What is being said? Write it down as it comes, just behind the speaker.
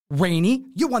Rainey,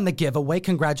 you won the giveaway.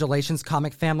 Congratulations,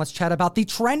 comic fam. Let's chat about the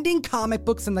trending comic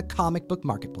books in the comic book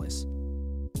marketplace.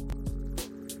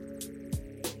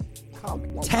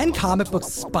 10 comic books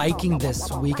spiking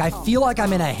this week. I feel like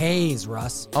I'm in a haze,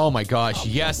 Russ. Oh my gosh,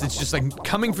 yes. It's just like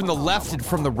coming from the left and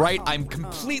from the right. I'm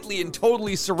completely and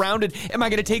totally surrounded. Am I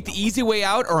going to take the easy way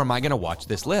out, or am I going to watch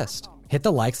this list? Hit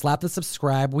the like, slap the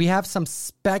subscribe. We have some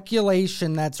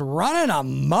speculation that's running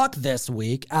amok this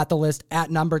week at the list at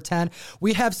number 10.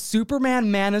 We have Superman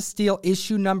Man of Steel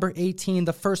issue number 18,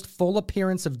 the first full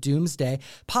appearance of Doomsday,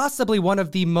 possibly one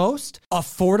of the most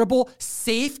affordable,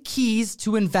 safe keys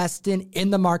to invest in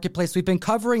the marketplace. We've been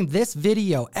covering this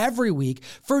video every week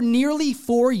for nearly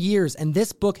 4 years, and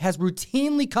this book has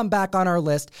routinely come back on our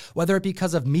list, whether it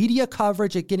because of media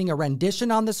coverage, it getting a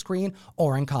rendition on the screen,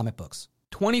 or in comic books.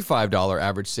 $25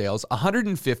 average sales,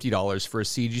 $150 for a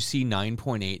CGC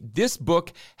 9.8. This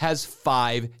book has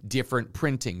 5 different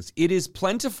printings. It is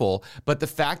plentiful, but the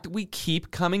fact that we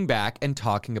keep coming back and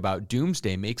talking about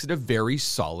Doomsday makes it a very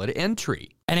solid entry.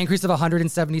 An increase of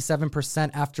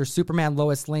 177% after Superman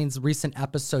Lois Lane's recent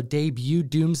episode debut,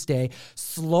 Doomsday,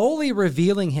 slowly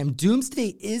revealing him.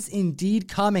 Doomsday is indeed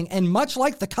coming, and much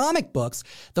like the comic books,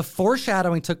 the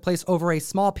foreshadowing took place over a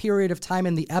small period of time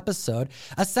in the episode,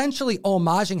 essentially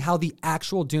homaging how the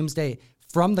actual Doomsday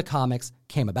from the comics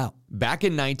came about. Back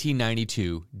in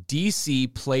 1992,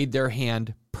 DC played their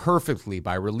hand perfectly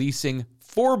by releasing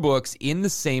 4 books in the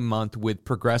same month with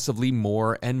progressively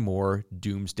more and more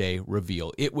Doomsday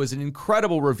reveal. It was an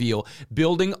incredible reveal,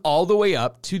 building all the way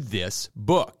up to this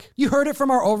book. You heard it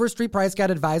from our Overstreet Price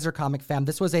Guide advisor, comic fam.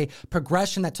 This was a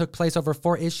progression that took place over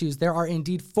 4 issues. There are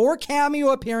indeed 4 cameo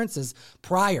appearances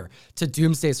prior to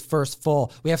Doomsday's first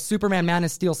full. We have Superman Man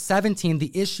of Steel 17,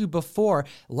 the issue before,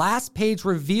 last page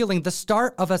revealing the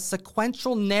start of a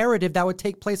sequential narrative that would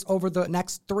take place over the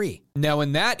next 3. Now,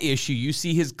 in that issue, you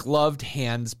see his gloved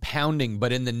hands pounding,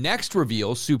 but in the next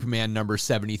reveal, Superman number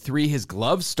 73, his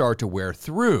gloves start to wear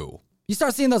through. You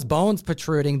start seeing those bones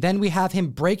protruding. Then we have him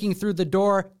breaking through the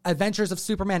door, Adventures of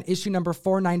Superman issue number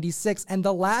 496. And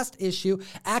the last issue,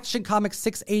 Action Comics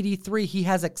 683, he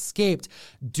has escaped.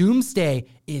 Doomsday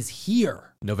is here.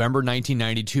 November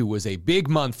 1992 was a big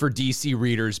month for DC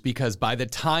readers because by the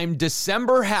time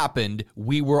December happened,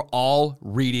 we were all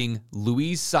reading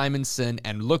Louise Simonson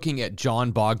and looking at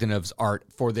John Bogdanov's art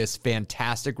for this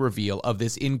fantastic reveal of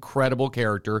this incredible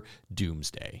character,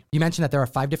 Doomsday. You mentioned that there are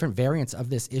 5 different variants of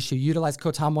this issue. Utilize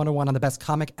Kotam 101 on the best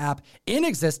comic app in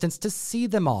existence to see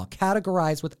them all,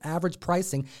 categorized with average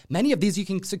pricing. Many of these you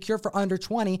can secure for under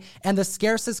 $20, and the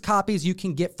scarcest copies you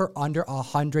can get for under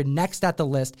 $100. Next at the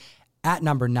list, at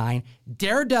number 9,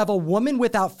 Daredevil Woman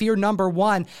Without Fear number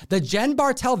 1. The Jen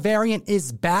Bartel variant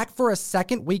is back for a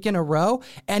second week in a row,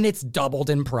 and it's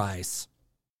doubled in price.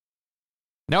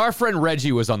 Now, our friend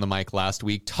Reggie was on the mic last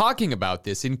week talking about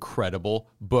this incredible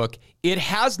book. It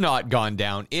has not gone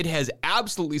down. It has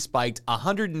absolutely spiked.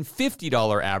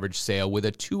 $150 average sale with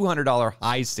a $200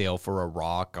 high sale for a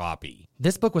raw copy.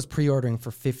 This book was pre-ordering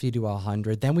for $50 to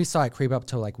 $100. Then we saw it creep up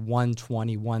to like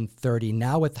 $120, $130.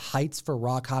 Now with heights for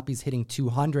raw copies hitting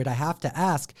 $200, I have to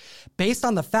ask, based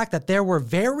on the fact that there were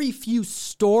very few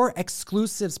store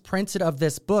exclusives printed of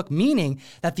this book, meaning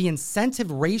that the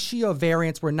incentive ratio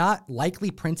variants were not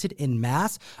likely printed in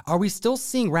mass, are we still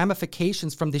seeing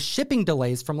ramifications from the shipping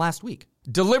delays from last week?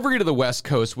 Delivery to the West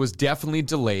Coast was definitely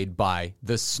delayed by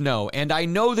the snow, and I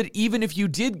know that even if you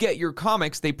did get your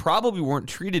comics, they probably weren't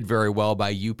treated very well by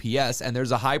UPS, and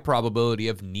there's a high probability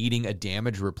of needing a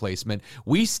damage replacement.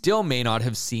 We still may not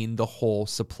have seen the whole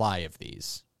supply of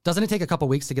these. Doesn't it take a couple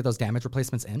weeks to get those damage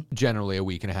replacements in? Generally a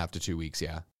week and a half to 2 weeks,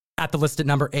 yeah. At the list at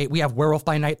number 8, we have Werewolf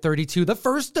by Night 32, the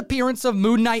first appearance of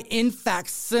Moon Knight in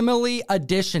facsimile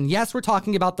edition. Yes, we're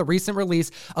talking about the recent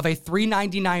release of a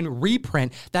 $3.99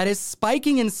 reprint that is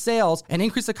spiking in sales, an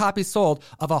increase of copies sold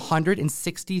of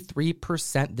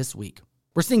 163% this week.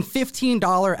 We're seeing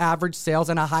 $15 average sales,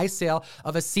 and a high sale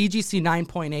of a CGC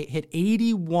 9.8 hit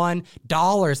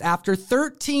 $81 after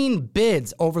 13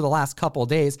 bids over the last couple of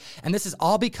days. And this is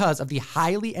all because of the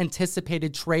highly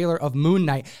anticipated trailer of Moon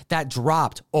Knight that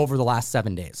dropped over the last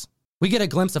 7 days. We get a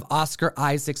glimpse of Oscar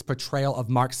Isaac's portrayal of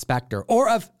Mark Spector, or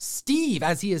of Steve,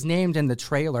 as he is named in the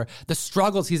trailer, the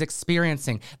struggles he's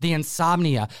experiencing, the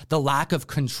insomnia, the lack of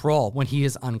control when he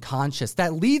is unconscious,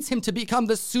 that leads him to become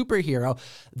the superhero,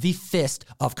 the Fist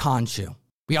of Khonshu.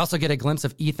 We also get a glimpse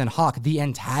of Ethan Hawke, the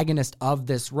antagonist of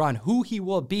this run. Who he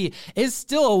will be is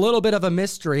still a little bit of a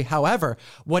mystery. However,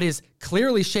 what is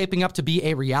clearly shaping up to be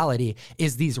a reality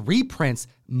is these reprints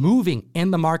moving in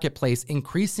the marketplace,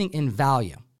 increasing in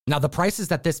value. Now, the prices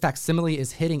that this facsimile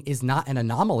is hitting is not an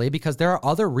anomaly because there are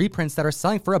other reprints that are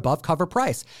selling for above cover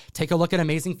price. Take a look at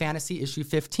Amazing Fantasy issue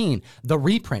 15, the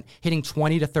reprint hitting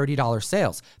 $20 to $30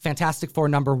 sales. Fantastic Four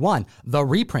 #1, the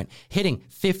reprint hitting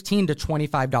 $15 to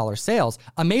 $25 sales.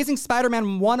 Amazing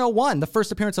Spider-Man 101, the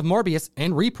first appearance of Morbius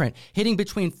in reprint, hitting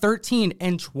between $13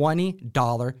 and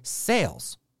 $20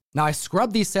 sales. Now, I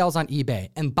scrubbed these sales on eBay,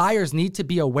 and buyers need to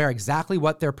be aware exactly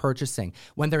what they're purchasing.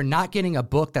 When they're not getting a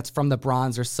book that's from the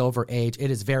Bronze or Silver Age,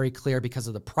 it is very clear because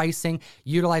of the pricing.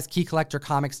 Utilize Key Collector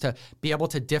Comics to be able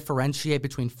to differentiate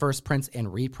between first prints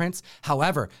and reprints.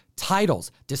 However,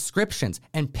 titles, descriptions,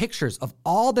 and pictures of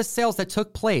all the sales that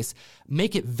took place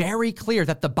make it very clear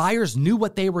that the buyers knew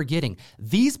what they were getting.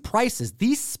 These prices,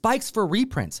 these spikes for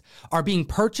reprints, are being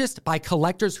purchased by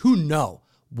collectors who know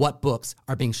what books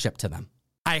are being shipped to them.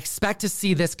 I expect to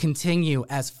see this continue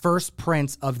as first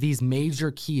prints of these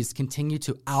major keys continue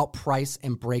to outprice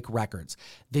and break records.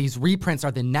 These reprints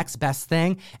are the next best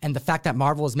thing, and the fact that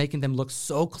Marvel is making them look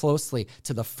so closely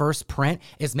to the first print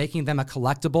is making them a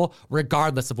collectible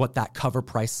regardless of what that cover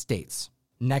price states.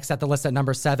 Next at the list at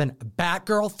number 7,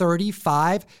 Batgirl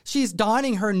 35. She's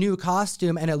donning her new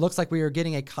costume, and it looks like we are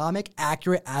getting a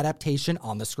comic-accurate adaptation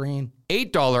on the screen.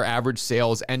 $8 average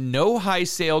sales and no high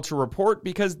sale to report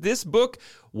because this book,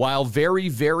 while very,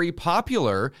 very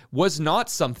popular, was not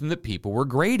something that people were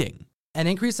grading. An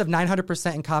increase of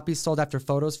 900% in copies sold after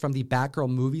photos from the Batgirl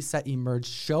movie set emerged,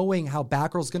 showing how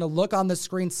Batgirl's going to look on the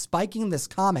screen, spiking this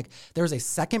comic. There's a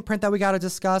second print that we got to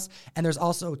discuss, and there's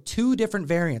also 2 different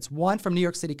variants, one from New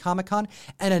York City Comic Con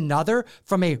and another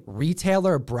from a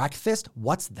retailer breakfast.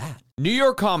 What's that? New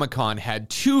York Comic Con had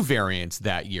 2 variants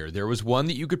that year. There was one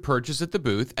that you could purchase at the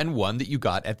booth and one that you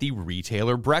got at the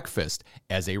retailer breakfast.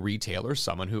 As a retailer,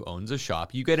 someone who owns a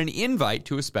shop, you get an invite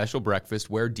to a special breakfast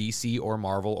where DC or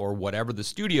Marvel or whatever the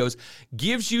studios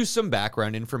gives you some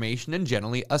background information and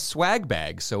generally a swag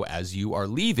bag. So as you are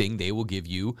leaving, they will give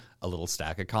you a little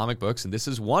stack of comic books, and this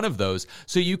is one of those.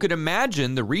 So you could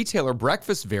imagine the retailer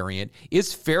breakfast variant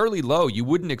is fairly low. You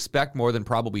wouldn't expect more than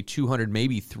probably 200,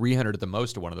 maybe 300 at the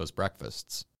most of one of those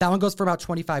breakfasts. That one goes for about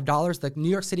 $25. The New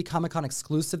York City Comic Con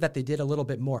exclusive that they did a little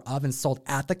bit more of and sold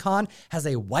at the con has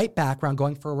a white background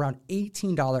going for around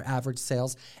 $18 average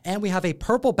sales. And we have a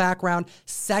purple background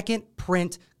second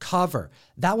print cover.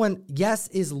 That one, yes,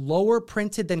 is lower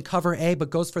printed than cover A, but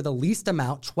goes for the least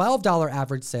amount, $12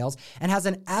 average sales, and has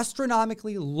an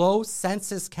astronomically low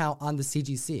census count on the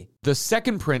CGC. The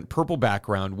second print purple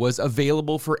background was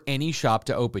available for any shop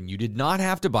to open. You did not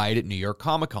have to buy it at New York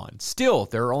Comic Con. Still,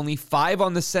 there are only 5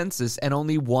 on the census and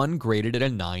only 1 graded at a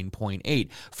 9.8.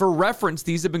 For reference,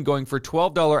 these have been going for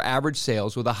 $12 average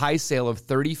sales with a high sale of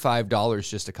 $35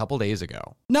 just a couple days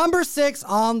ago. Number 6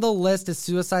 on the list is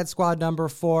Suicide Squad number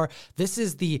 4. This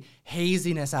is the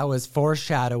haziness I was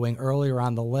foreshadowing earlier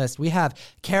on the list. We have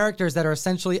characters that are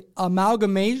essentially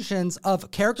amalgamations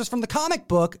of characters from the comic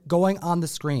book going on the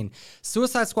screen.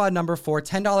 Suicide Squad number 4,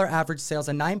 $10 average sales,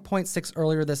 a 9.6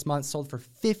 earlier this month, sold for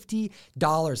 $50.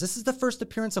 This is the first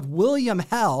appearance of William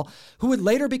Hell, who would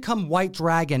later become White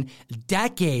Dragon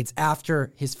decades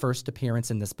after his first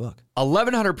appearance in this book.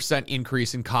 1,100%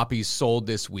 increase in copies sold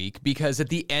this week because at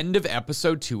the end of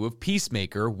episode 2 of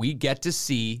Peacemaker, we get to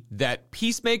see that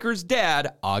Peacemaker's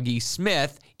dad, Augie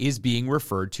Smith, is being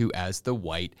referred to as the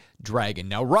White Dragon.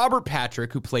 Now, Robert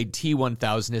Patrick, who played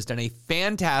T-1000, has done a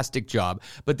fantastic job,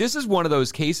 but this is one of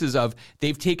those cases of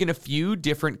they've taken a few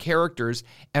different characters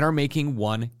and are making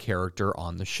one character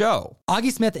on the show.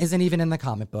 Augie Smith isn't even in the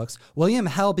comic books. William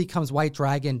Hell becomes White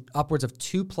Dragon upwards of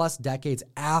 2+ decades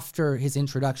after his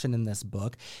introduction in this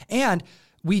book. And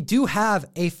we do have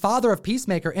a father of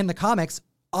Peacemaker in the comics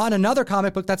on another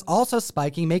comic book that's also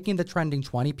spiking, making the trending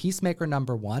 20, Peacemaker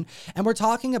number 1. And we're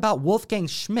talking about Wolfgang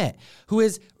Schmidt, who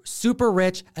is super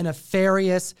rich, a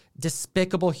nefarious,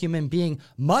 despicable human being,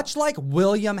 much like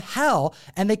William Hell.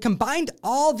 And they combined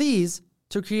all these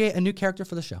to create a new character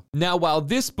for the show. Now, while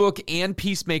this book and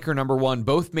Peacemaker number 1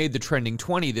 both made the trending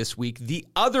 20 this week, the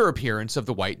other appearance of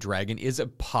the White Dragon is a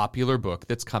popular book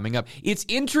that's coming up. It's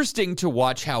interesting to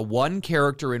watch how one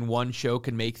character in one show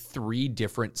can make 3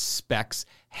 different specs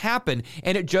happen,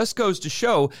 and it just goes to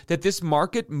show that this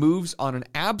market moves on an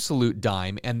absolute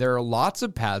dime, and there are lots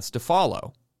of paths to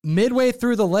follow. Midway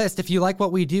through the list, if you like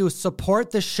what we do,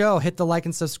 support the show, hit the like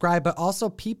and subscribe, but also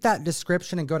peep that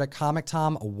description and go to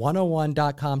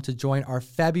ComicTom101.com to join our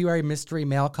February mystery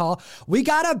mail call. We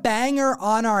got a banger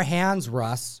on our hands,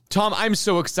 Russ. Tom, I'm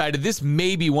so excited. This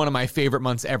may be one of my favorite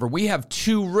months ever. We have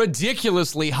 2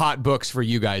 ridiculously hot books for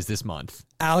you guys this month.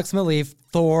 Alex Maleev,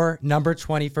 Thor, number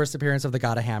 20, first appearance of the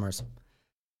God of Hammers.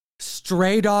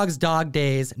 Stray Dogs Dog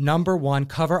Days, #1,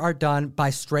 cover art done by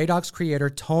Stray Dogs creator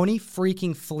Tony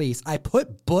freaking Fleece. I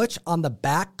put Butch on the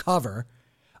back cover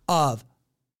of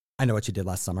I Know What You Did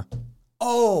Last Summer.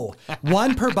 Oh,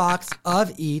 one per box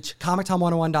of each.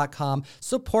 ComicTom101.com.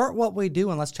 Support what we do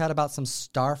and let's chat about some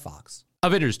Star Fox.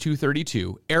 Avengers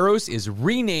 232, Eros is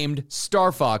renamed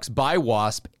Star Fox by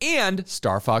Wasp, and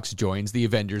Star Fox joins the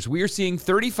Avengers. We are seeing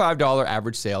 $35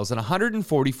 average sales and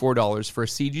 $144 for a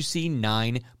CGC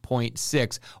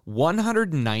 9.6,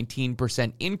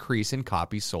 119% increase in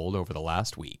copies sold over the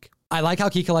last week. I like how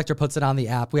Key Collector puts it on the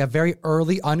app. We have very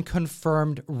early,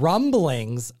 unconfirmed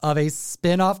rumblings of a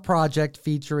spin-off project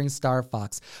featuring Star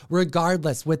Fox.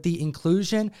 Regardless, with the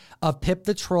inclusion of Pip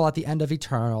the Troll at the end of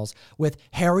Eternals, with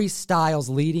Harry Styles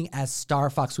leading as Star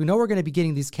Fox, we know we're going to be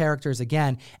getting these characters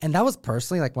again. And that was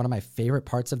personally like one of my favorite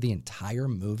parts of the entire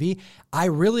movie. I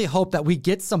really hope that we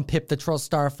get some Pip the Troll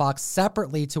Star Fox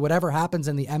separately to whatever happens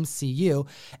in the MCU.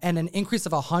 And an increase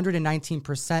of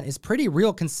 119% is pretty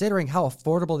real considering how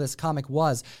affordable this comic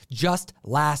was just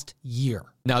last year.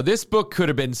 Now, this book could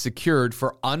have been secured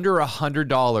for under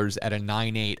 $100 at a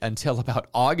 9.8 until about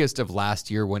August of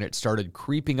last year when it started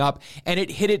creeping up, and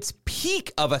it hit its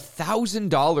peak of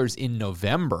 $1,000 in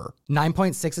November.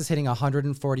 9.6 is hitting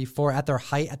 144. At their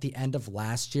height at the end of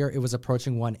last year, it was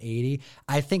approaching 180.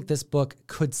 I think this book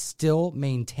could still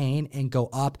maintain and go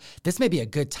up. This may be a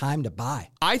good time to buy.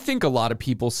 I think a lot of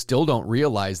people still don't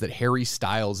realize that Harry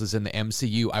Styles is in the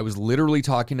MCU. I was literally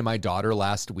talking to my daughter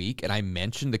last week, and I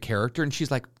mentioned the character, and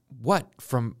she's like, what,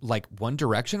 from like One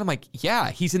Direction? I'm like,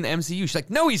 yeah, he's in the MCU. She's like,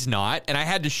 no, he's not. And I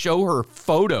had to show her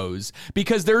photos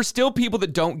because there are still people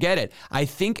that don't get it. I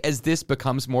think as this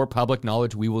becomes more public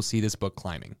knowledge, we will see this book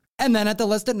climbing. And then at the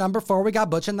list at #4, we got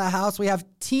Butch in the House. We have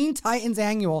Teen Titans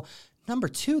Annual.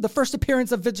 #2, the first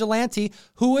appearance of Vigilante.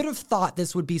 Who would have thought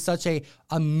this would be such a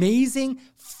amazing,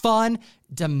 fun,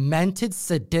 demented,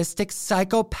 sadistic,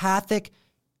 psychopathic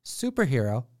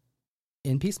superhero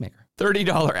in Peacemaker?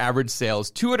 $30 average sales,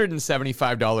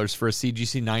 $275 for a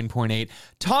CGC 9.8.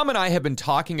 Tom and I have been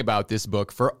talking about this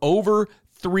book for over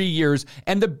 3 years,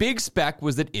 and the big spec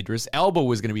was that Idris Elba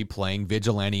was going to be playing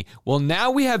Vigilante. Well,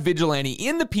 now we have Vigilante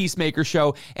in the Peacemaker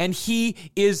show, and he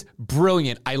is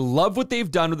brilliant. I love what they've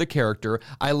done with the character.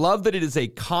 I love that it is a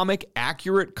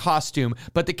comic-accurate costume,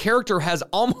 but the character has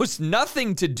almost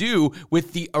nothing to do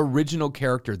with the original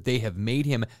character. They have made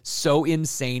him so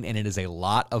insane, and it is a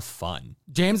lot of fun.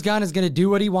 James Gunn is going to do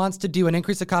what he wants to do. An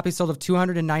increase of copies sold of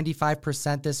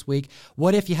 295% this week.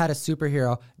 What if you had a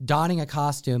superhero donning a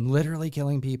costume, literally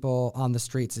killing people on the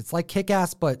streets? It's like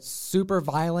Kick-Ass, but super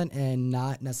violent and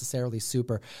not necessarily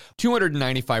super.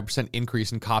 295%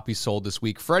 increase in copies sold this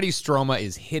week. Freddie Stroma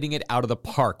is hitting it out of the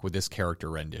park with this character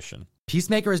rendition.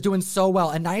 Peacemaker is doing so well.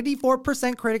 A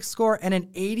 94% critic score and an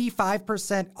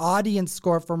 85% audience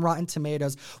score from Rotten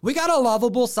Tomatoes. We got a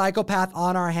lovable psychopath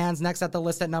on our hands. Next at the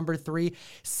list at #3,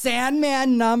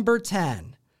 Sandman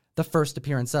 #10. The first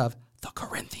appearance of the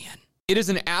Corinthian. It is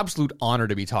an absolute honor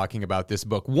to be talking about this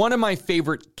book. One of my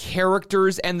favorite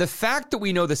characters, and the fact that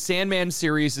we know the Sandman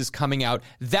series is coming out,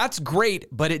 that's great,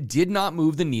 but it did not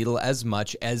move the needle as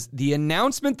much as the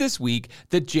announcement this week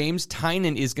that James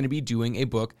Tynion is going to be doing a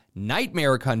book,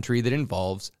 Nightmare Country, that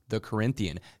involves the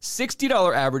Corinthian.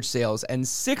 $60 average sales and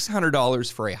 $600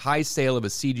 for a high sale of a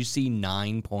CGC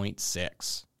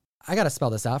 9.6. I got to spell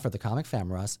this out for the comic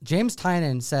fam, Russ. James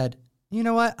Tynion said, you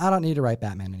know what? I don't need to write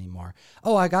Batman anymore.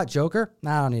 Oh, I got Joker?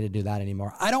 I don't need to do that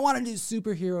anymore. I don't want to do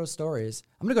superhero stories.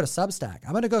 I'm going to go to Substack.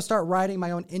 I'm going to go start writing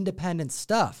my own independent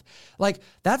stuff. Like,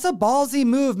 that's a ballsy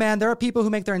move, man. There are people who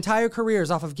make their entire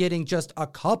careers off of getting just a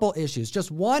couple issues,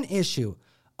 just one issue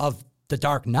of The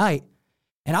Dark Knight.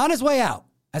 And on his way out,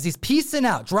 as he's piecing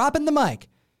out, dropping the mic,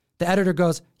 the editor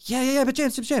goes, yeah, but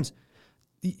James,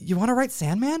 you want to write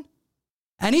Sandman?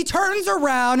 And he turns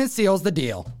around and seals the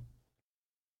deal.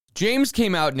 James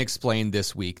came out and explained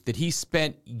this week that he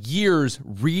spent years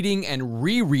reading and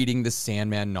rereading the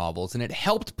Sandman novels, and it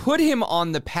helped put him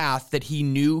on the path that he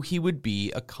knew he would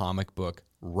be a comic book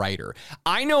writer.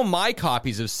 I know my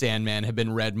copies of Sandman have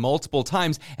been read multiple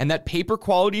times, and that paper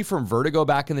quality from Vertigo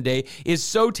back in the day is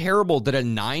so terrible that a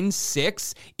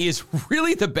 9.6 is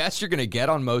really the best you're going to get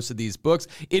on most of these books.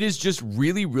 It is just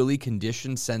really, really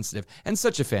condition sensitive and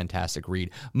such a fantastic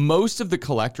read. Most of the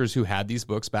collectors who had these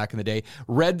books back in the day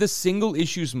read the single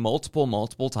issues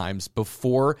multiple times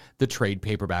before the trade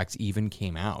paperbacks even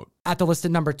came out. At the list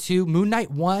at number 2, Moon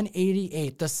Knight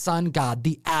 188, the sun god,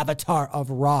 the avatar of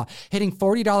Ra, hitting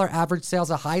 $40 average sales,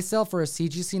 a high sale for a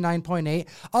CGC 9.8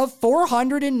 of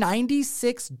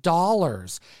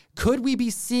 $496. Could we be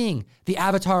seeing the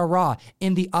Avatar of Ra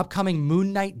in the upcoming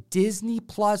Moon Knight Disney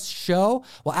Plus show?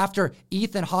 Well, after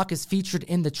Ethan Hawke is featured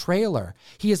in the trailer,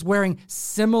 he is wearing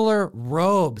similar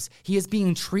robes. He is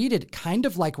being treated kind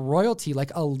of like royalty,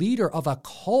 like a leader of a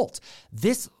cult.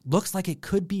 This looks like it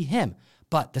could be him,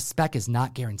 but the spec is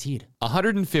not guaranteed.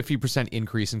 150%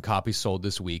 increase in copies sold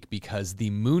this week because the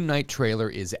Moon Knight trailer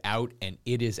is out and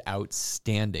it is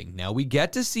outstanding. Now we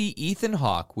get to see Ethan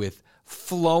Hawke with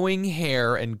flowing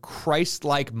hair and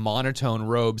Christ-like monotone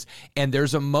robes, and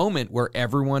there's a moment where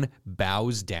everyone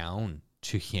bows down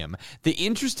to him. The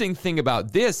interesting thing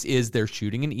about this is they're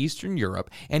shooting in Eastern Europe,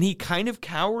 and he kind of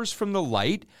cowers from the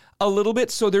light a little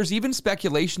bit, so there's even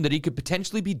speculation that he could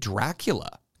potentially be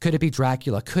Dracula. Could it be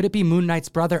Dracula? Could it be Moon Knight's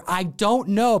brother? I don't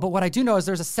know, but what I do know is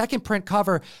there's a second print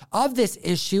cover of this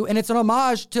issue, and it's an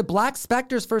homage to Black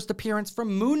Spectre's first appearance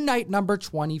from Moon Knight number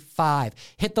 25.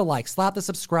 Hit the like, slap the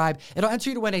subscribe. It'll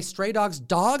enter you to win a Stray Dogs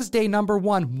Dog's Day number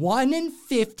 1 in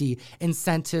 50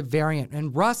 incentive variant.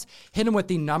 And Russ, hit him with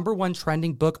the number 1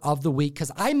 trending book of the week,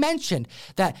 because I mentioned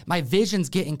that my vision's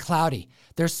getting cloudy.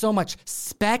 There's so much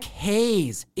spec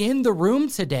haze in the room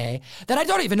today that I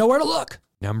don't even know where to look.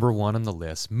 Number 1 on the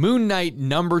list, Moon Knight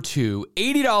number 2,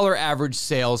 $80 average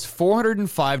sales,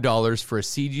 $405 for a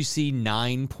CGC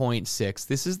 9.6.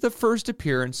 This is the first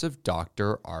appearance of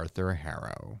Dr. Arthur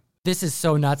Harrow. This is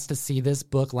so nuts to see this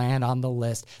book land on the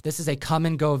list. This is a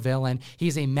come-and-go villain.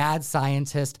 He's a mad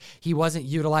scientist. He wasn't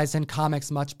utilized in comics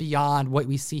much beyond what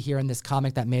we see here in this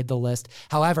comic that made the list.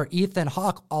 However, Ethan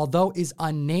Hawke, although is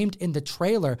unnamed in the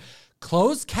trailer,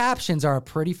 closed captions are a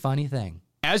pretty funny thing.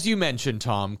 As you mentioned,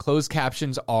 Tom, closed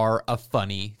captions are a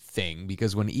funny thing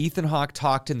because when Ethan Hawke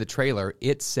talked in the trailer,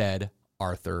 it said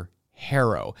Arthur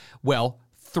Harrow. Well,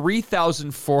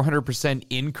 3,400%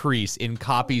 increase in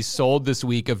copies sold this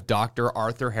week of Dr.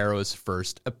 Arthur Harrow's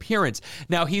first appearance.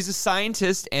 Now, he's a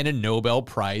scientist and a Nobel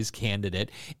Prize candidate,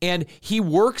 and he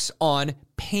works on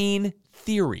pain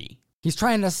theory. He's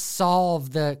trying to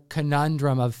solve the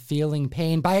conundrum of feeling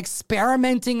pain by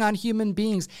experimenting on human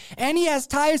beings. And he has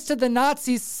ties to the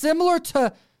Nazis similar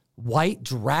to White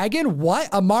Dragon. What?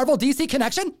 A Marvel DC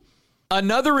connection?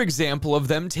 Another example of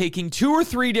them taking 2 or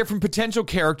 3 different potential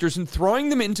characters and throwing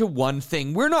them into one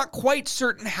thing. We're not quite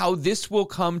certain how this will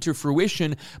come to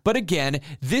fruition, but again,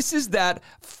 this is that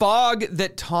fog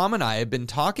that Tom and I have been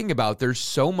talking about. There's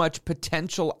so much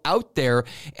potential out there,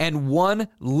 and one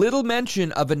little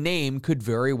mention of a name could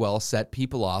very well set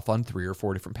people off on 3 or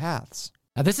 4 different paths.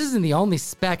 Now, this isn't the only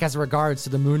spec as regards to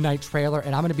the Moon Knight trailer,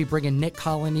 and I'm going to be bringing Nick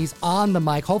Colonies on the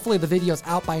mic. Hopefully the video's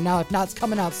out by now. If not, it's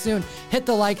coming out soon. Hit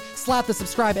the like, slap the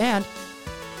subscribe, and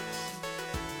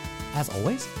as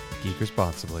always, geek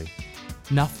responsibly.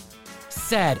 Enough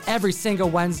said. Every single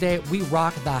Wednesday, we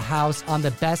rock the house on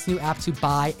the best new app to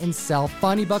buy and sell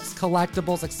funny books,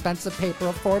 collectibles, expensive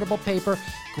paper, affordable paper,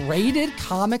 graded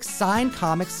comics, signed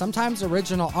comics, sometimes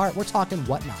original art. We're talking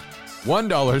Whatnot.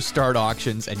 $1 start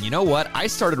auctions, and you know what? I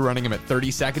started running them at 30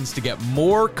 seconds to get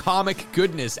more comic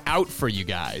goodness out for you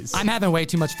guys. I'm having way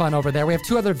too much fun over there. We have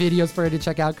 2 other videos for you to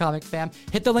check out, Comic Fam.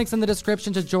 Hit the links in the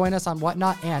description to join us on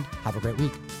Whatnot, and have a great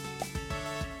week.